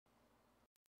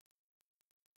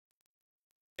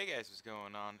Hey guys, what's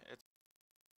going on? It's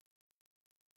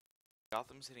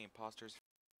Gotham's hitting Impostors.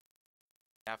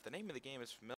 Now, if the name of the game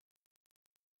is familiar,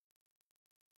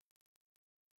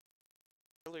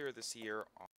 earlier this year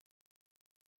on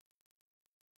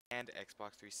and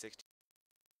Xbox 360,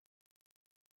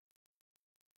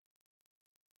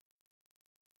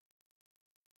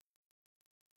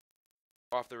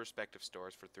 off the respective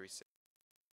stores for 360.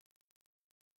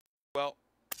 Well,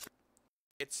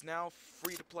 it's now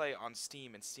free to play on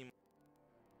Steam and Steam.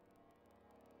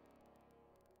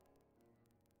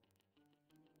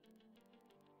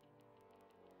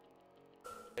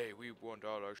 Hey, we want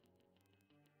all our.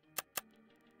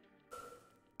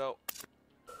 So,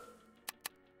 free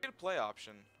to play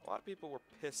option. A lot of people were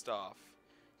pissed off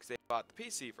because they bought the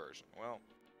PC version. Well,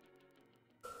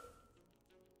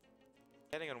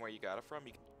 depending on where you got it from,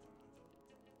 you can.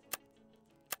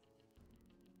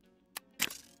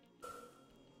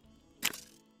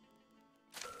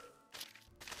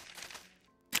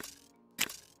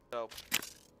 So,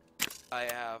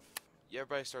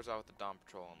 everybody starts out with the Dawn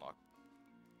Patrol unlocked.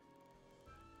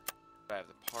 I have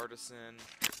the Partisan,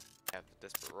 I have the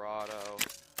Desperado,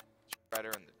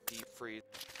 Shredder and the Deep Freeze,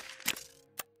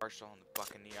 Marshall and the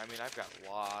Buccaneer. I mean, I've got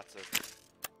lots of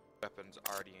weapons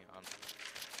already on.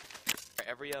 For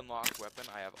every unlocked weapon,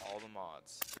 I have all the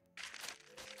mods.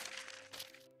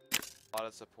 A lot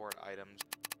of support items.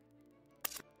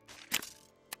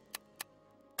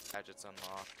 Gadgets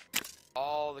unlocked.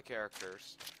 All the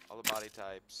characters, all the body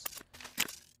types.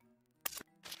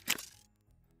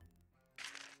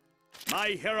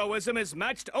 My heroism is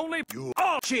matched only. You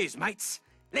all cheers, mates.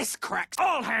 Let's crack.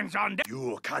 All hands on deck.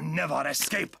 You can never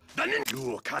escape the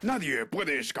You can. Nadie puede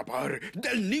escapar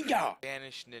del ninja.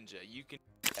 Spanish Ninja, you can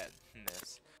get in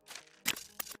this.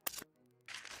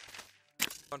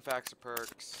 Fun facts or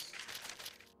perks.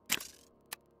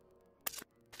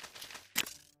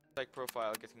 Like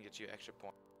profile can get you extra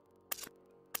points.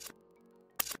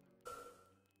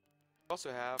 You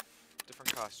also have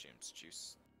different costumes.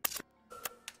 Choose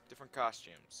different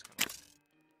costumes. Come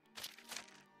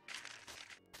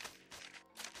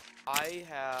on. I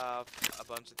have a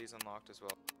bunch of these unlocked as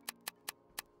well.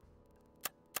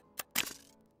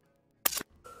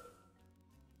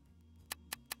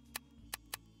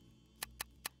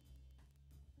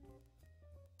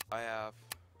 I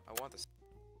want this.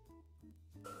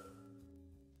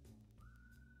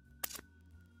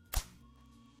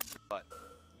 But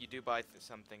you do buy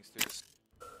some things through this.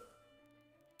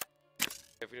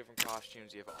 Every different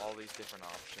costumes, you have all these different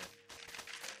options.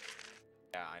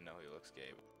 Yeah, I know he looks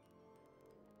gay.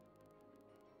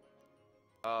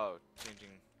 Oh,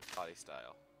 changing body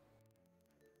style.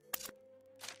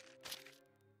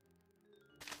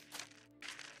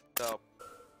 So,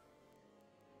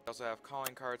 you also have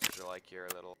calling cards, which are like your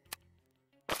little.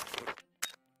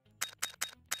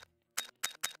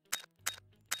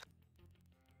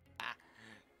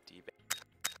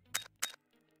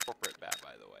 Corporate bat,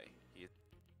 by the way.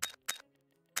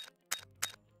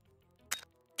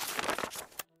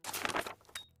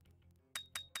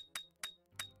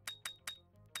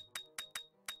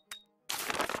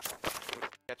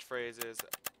 Catchphrases,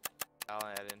 I'll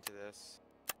add into this.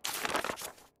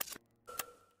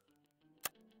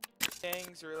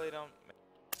 Gangs really don't.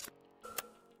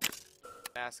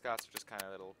 Mascots are just kind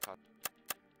of little.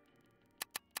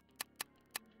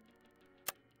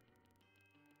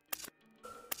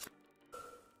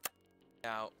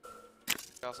 Now,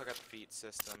 we also got the feat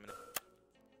system and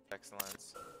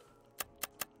excellence.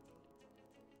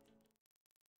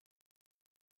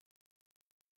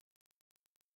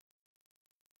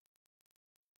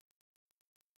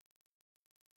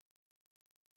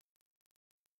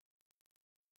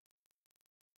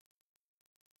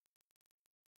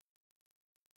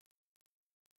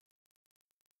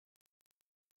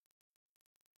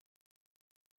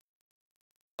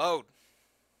 Oh!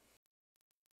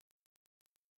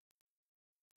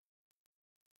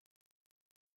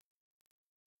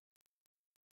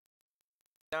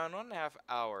 Now in 1.5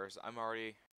 hours, I'm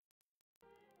already.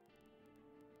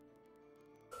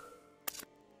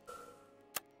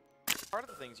 Part of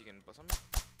the things you can.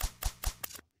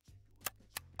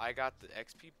 I got the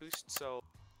XP boost, so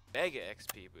Mega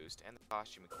XP boost and the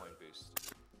costume and coin boost.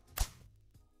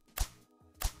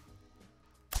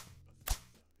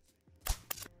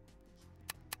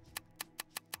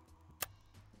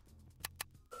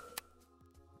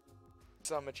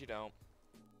 Some that you don't.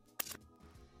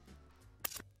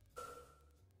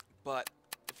 But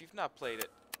if you've not played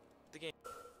it, the game.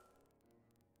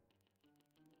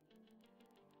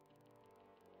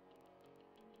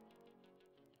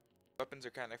 Weapons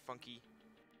are kind of funky.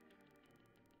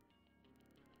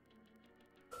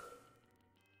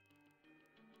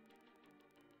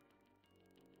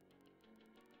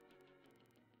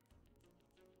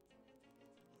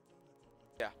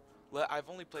 I've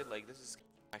only played, like, this is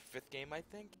my 5th game, I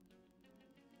think.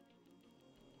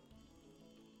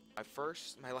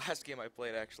 My last game I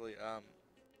played, actually, I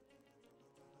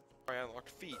unlocked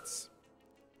feats.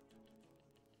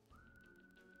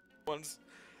 Once,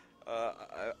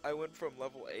 I went from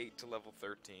level 8 to level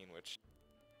 13, which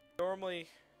normally...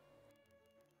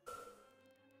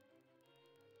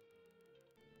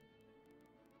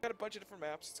 got a bunch of different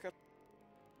maps. It's got...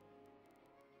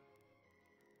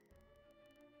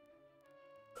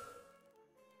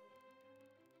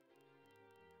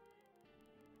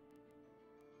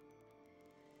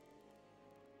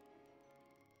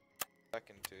 back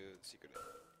into the secret.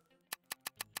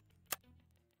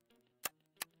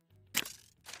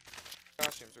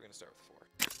 Costumes, we're gonna start with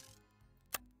 4.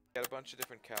 Got a bunch of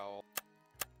different cowls.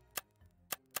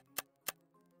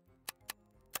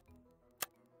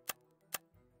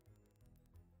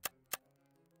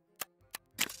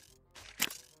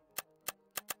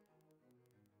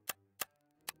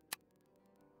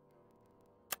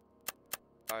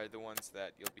 Are the ones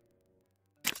that you'll be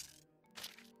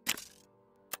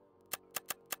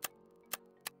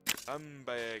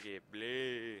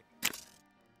unbugable.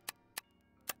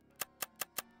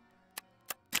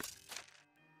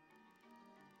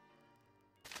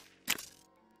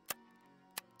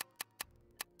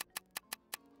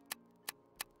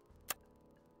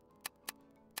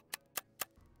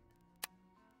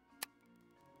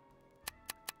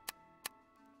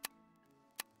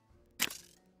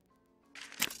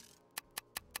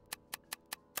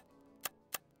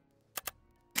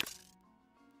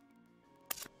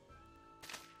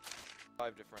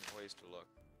 5 different ways to look.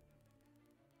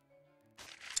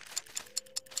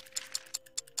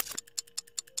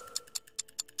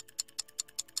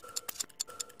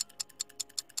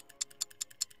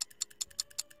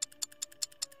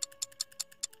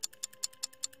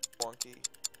 Wonky.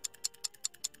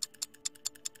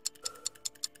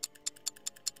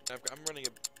 I'm running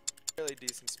a fairly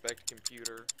decent spec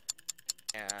computer,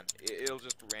 and it'll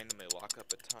just randomly lock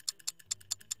up at times.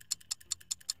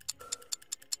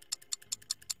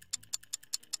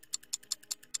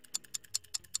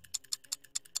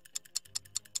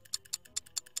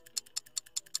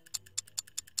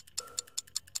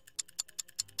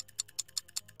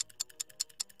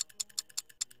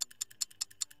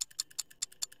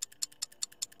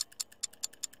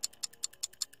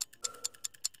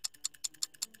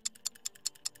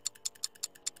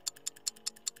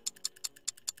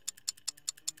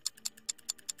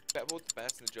 Both the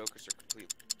bats and the jokers are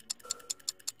complete.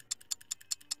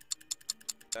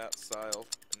 Bat style,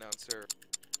 announcer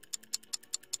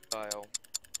style.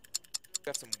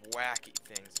 Got some wacky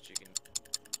things that you can.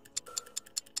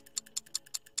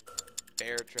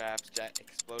 Bear traps,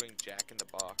 exploding Jack in the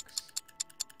Box.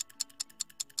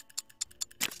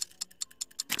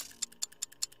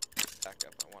 Back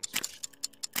up, I want to switch.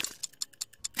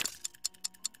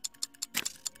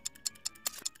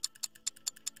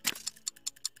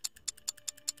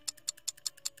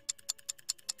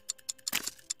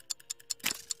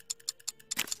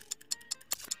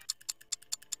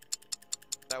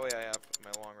 That way I have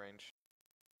my long range.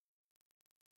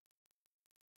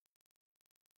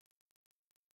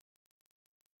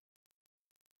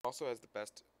 Also has the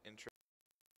best intro.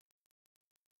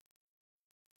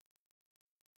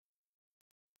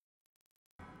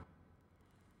 I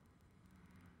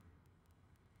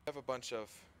have a bunch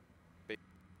of big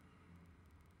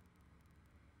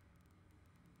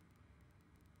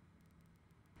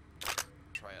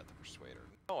try out the Persuader.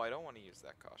 No, I don't want to use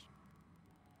that costume.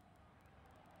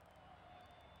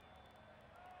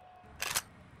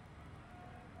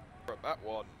 That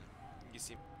one, you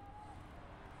see.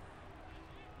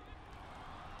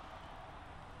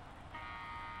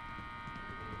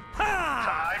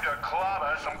 Time to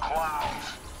clobber some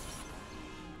clowns.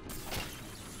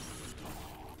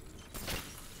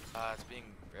 It's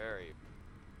being very.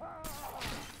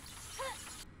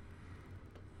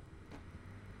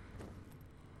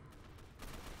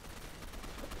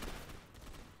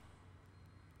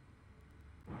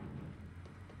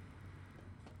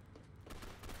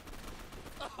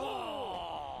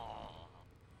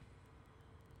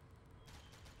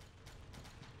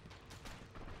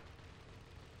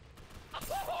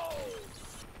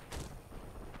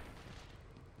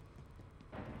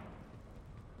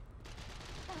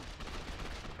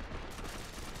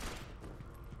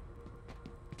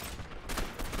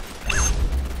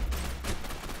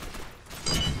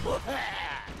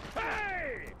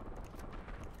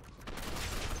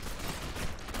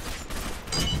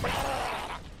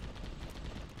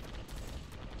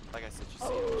 Like I said, you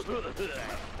see it.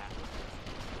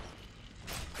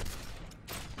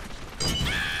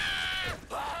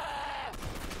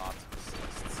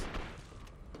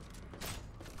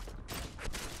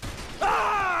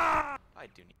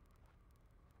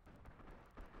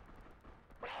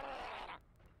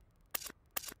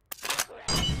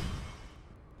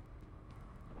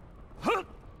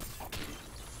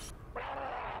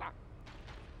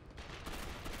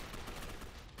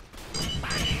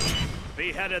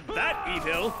 beheaded that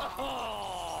evil.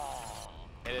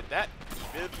 Edit that,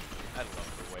 evil. I love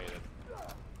the way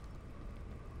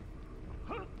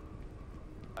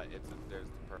that. There's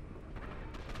the per.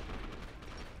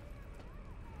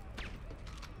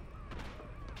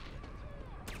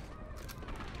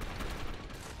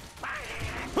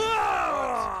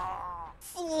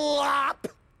 Flop!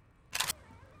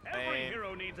 Every Lame.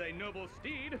 hero needs a noble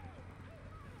steed.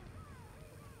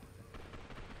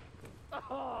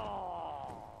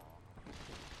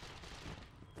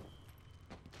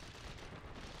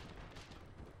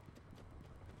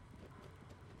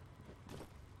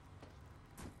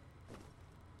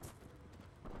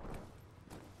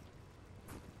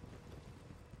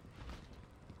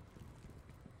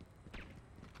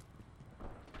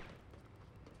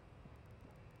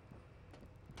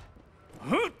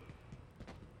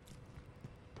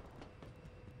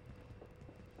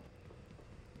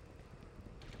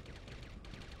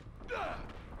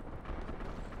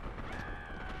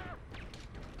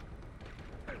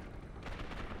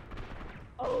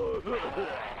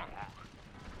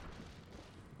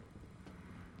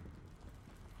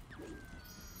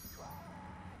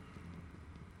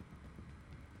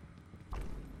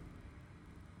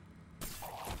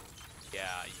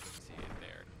 Yeah, you can see it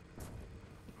there.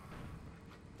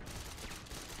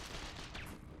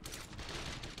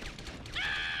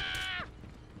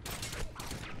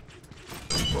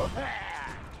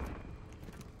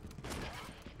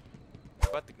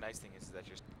 But the nice thing is that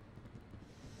you're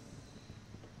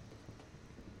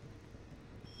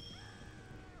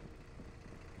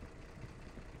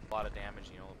a lot of damage,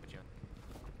 you know, but you.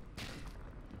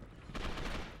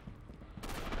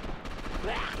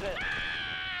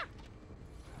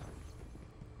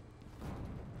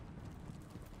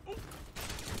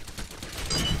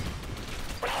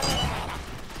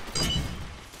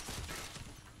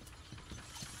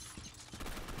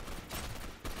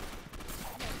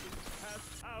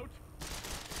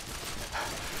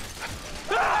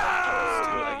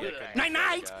 Night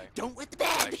night! Don't wet the bed!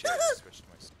 I should have switched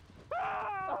my.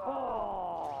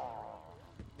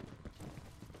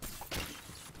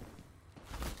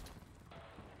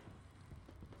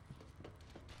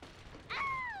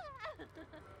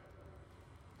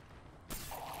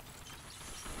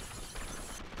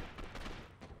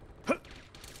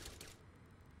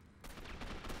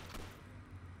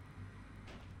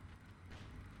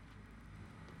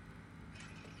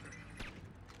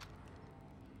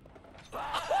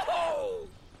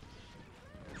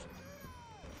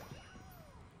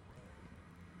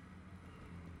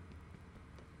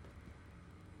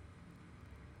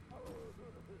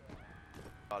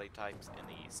 Body types in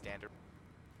the standard.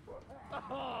 Pass.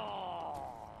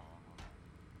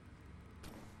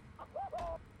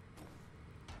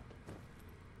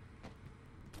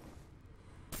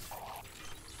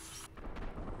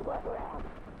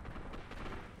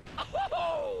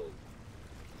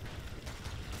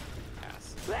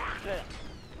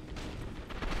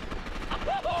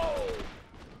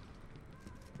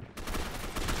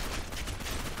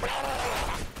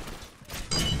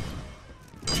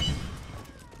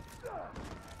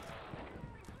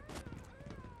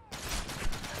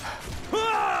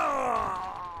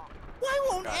 Why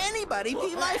won't anybody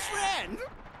be my friend?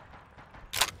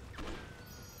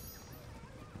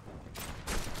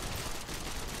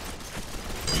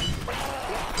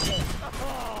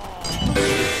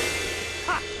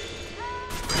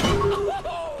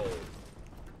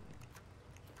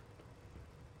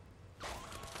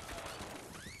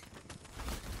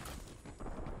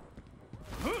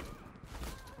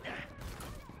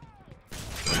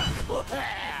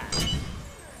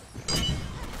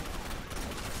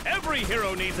 Every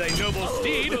hero needs a noble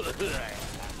steed.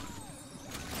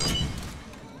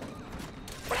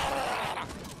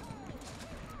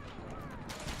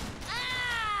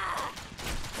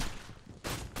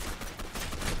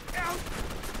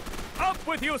 Up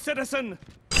with you, citizen!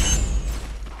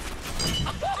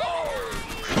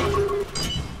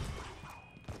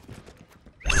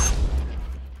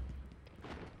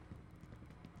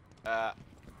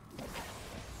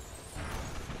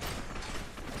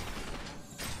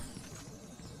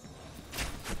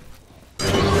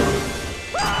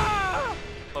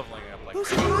 Leveling up like.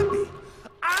 Who's Poppy?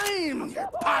 I'm your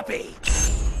Poppy!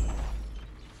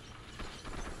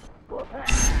 Oh,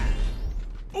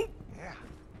 yeah.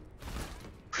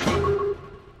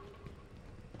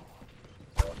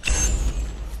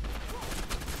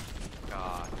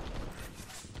 God.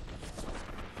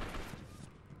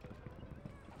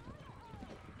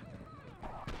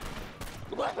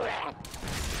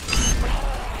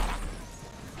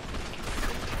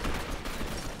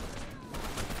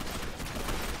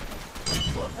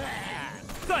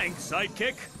 Thanks,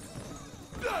 sidekick.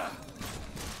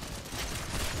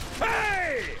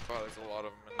 Hey! Oh, there's a lot of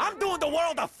them in there. I'm doing the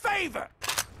world a favor!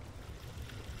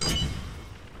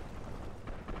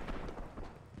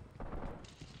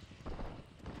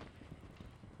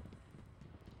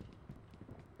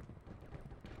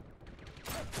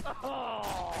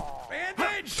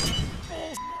 Bandage!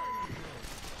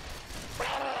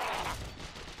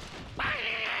 Hey,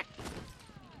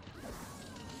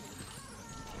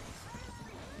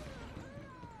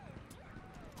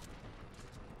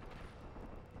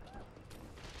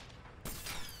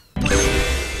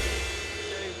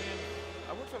 man,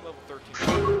 I went for level 13.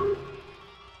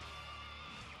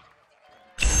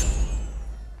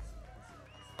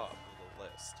 Top of the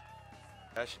list.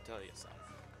 That should tell you something.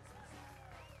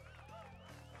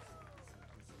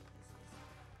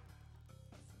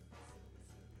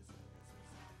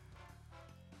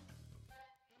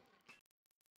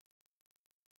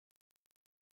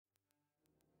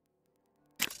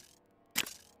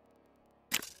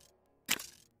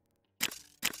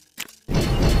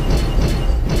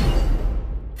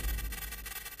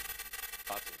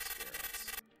 Lots of experience.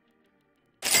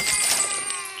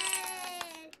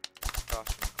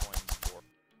 Costume coins for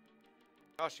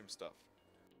costume stuff.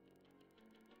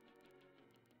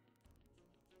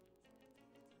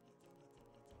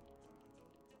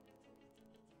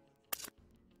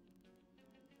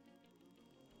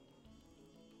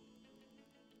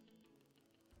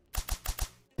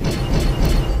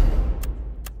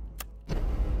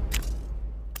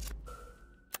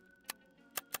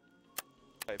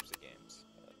 Types of games.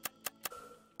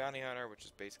 Bounty Hunter, which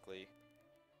is basically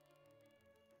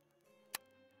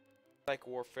like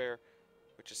Warfare,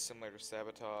 which is similar to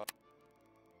Sabotage.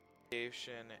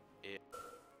 Aviation is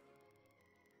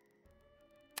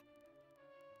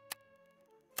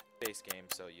base game,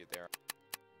 so there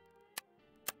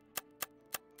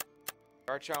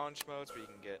are challenge modes where you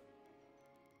can get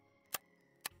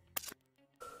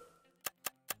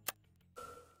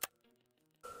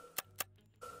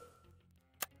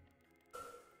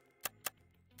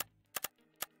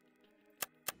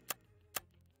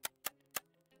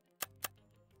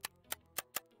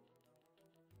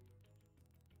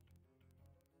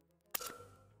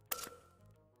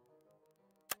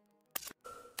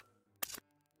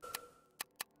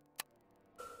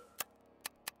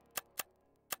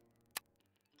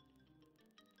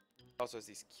also has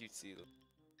these cutesy.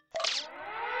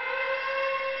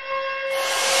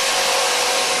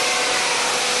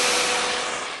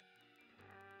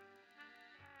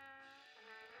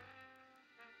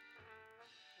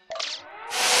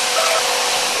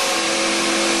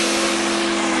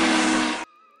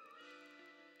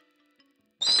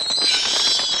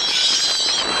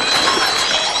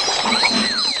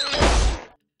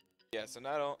 Yeah, so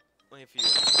not only if you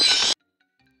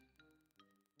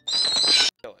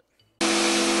kill it.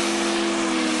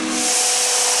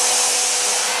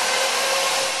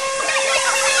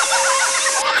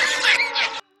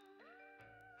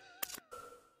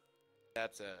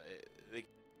 That's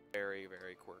very,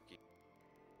 very quirky.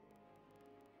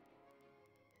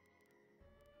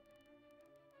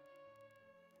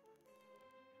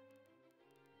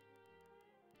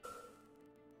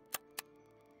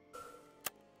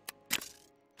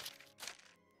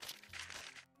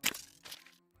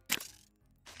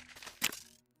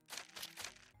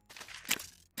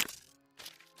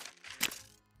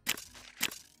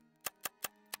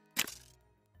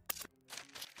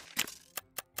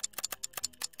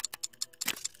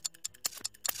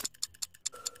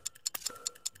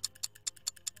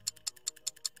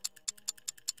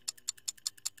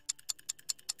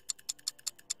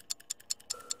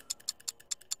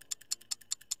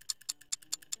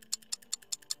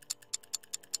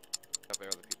 By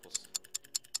other people's.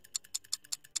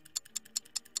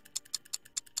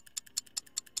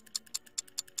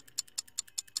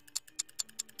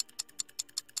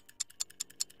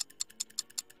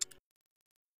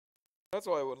 That's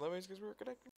why I wouldn't let me, because we were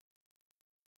connected.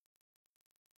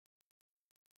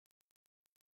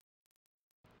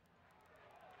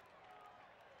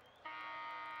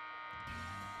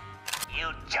 You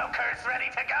jokers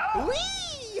ready to go?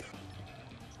 Whee!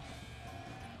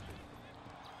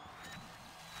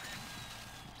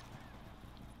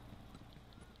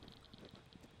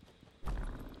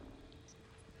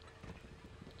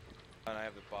 And I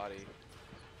have the body.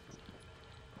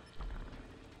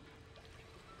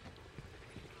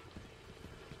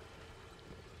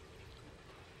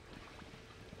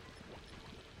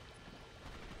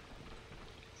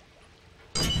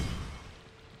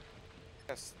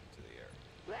 Yes, into the air.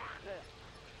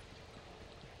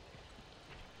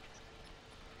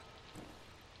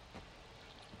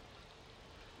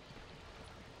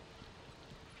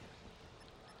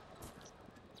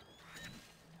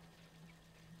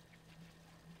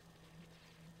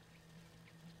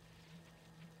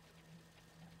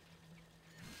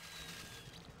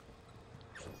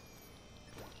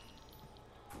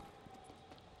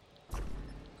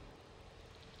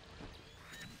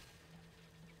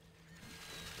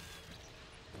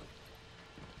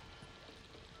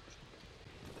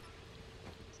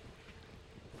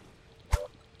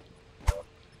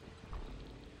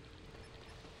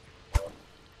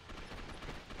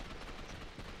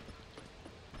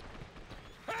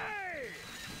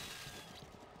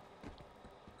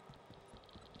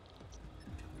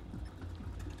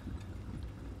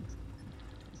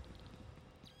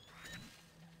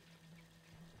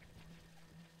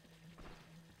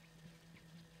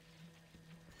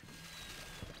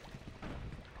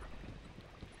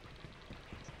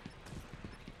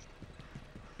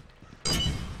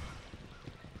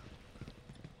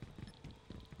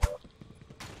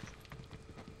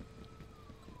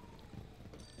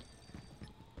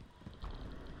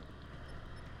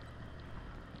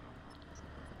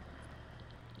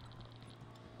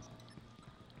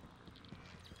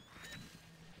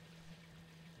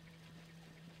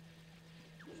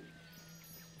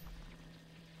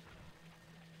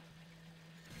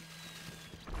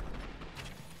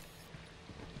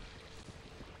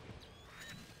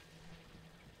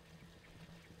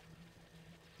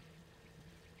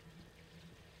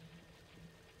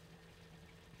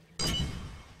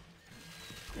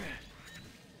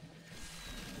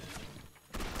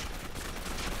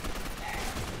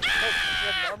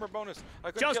 bonus.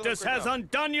 I couldn't kill him Justice quick has enough.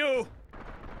 undone you!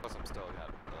 Plus, I'm still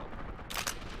got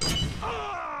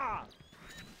Ah!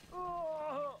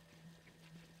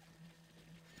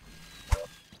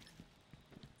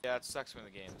 Yeah, it sucks when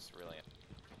the game's really.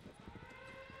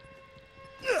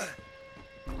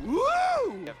 Woo!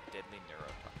 You have deadly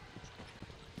neurotoxin.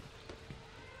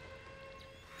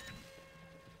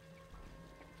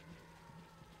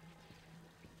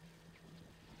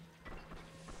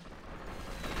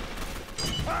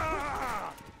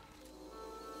 Ah!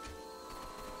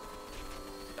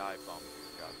 Dive bomb.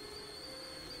 God.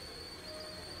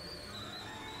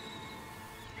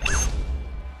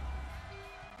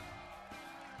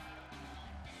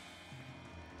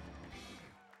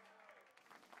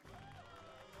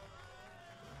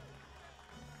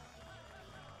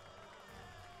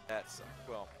 That's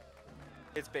well,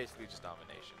 it's basically just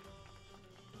domination.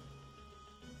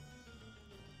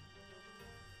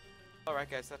 All right,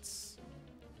 guys, that's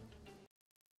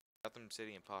Gotham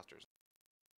City Impostors.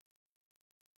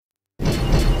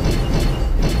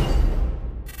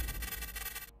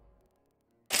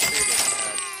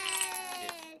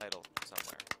 Title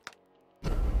somewhere.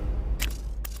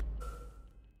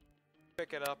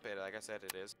 Pick it up, and like I said,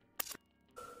 it is.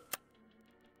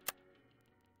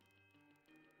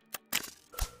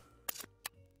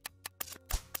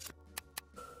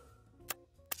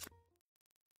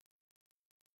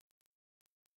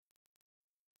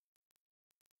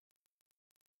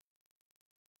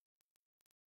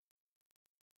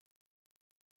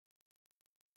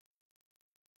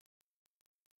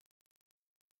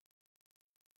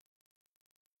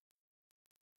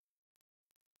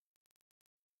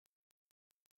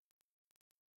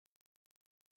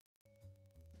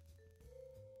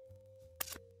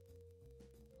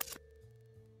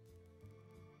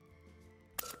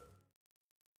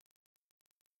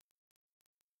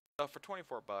 For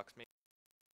 24 bucks, maybe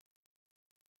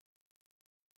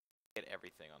get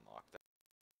everything unlocked.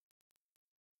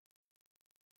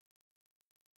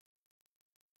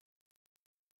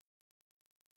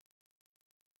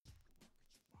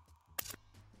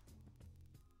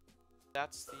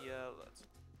 That's the let's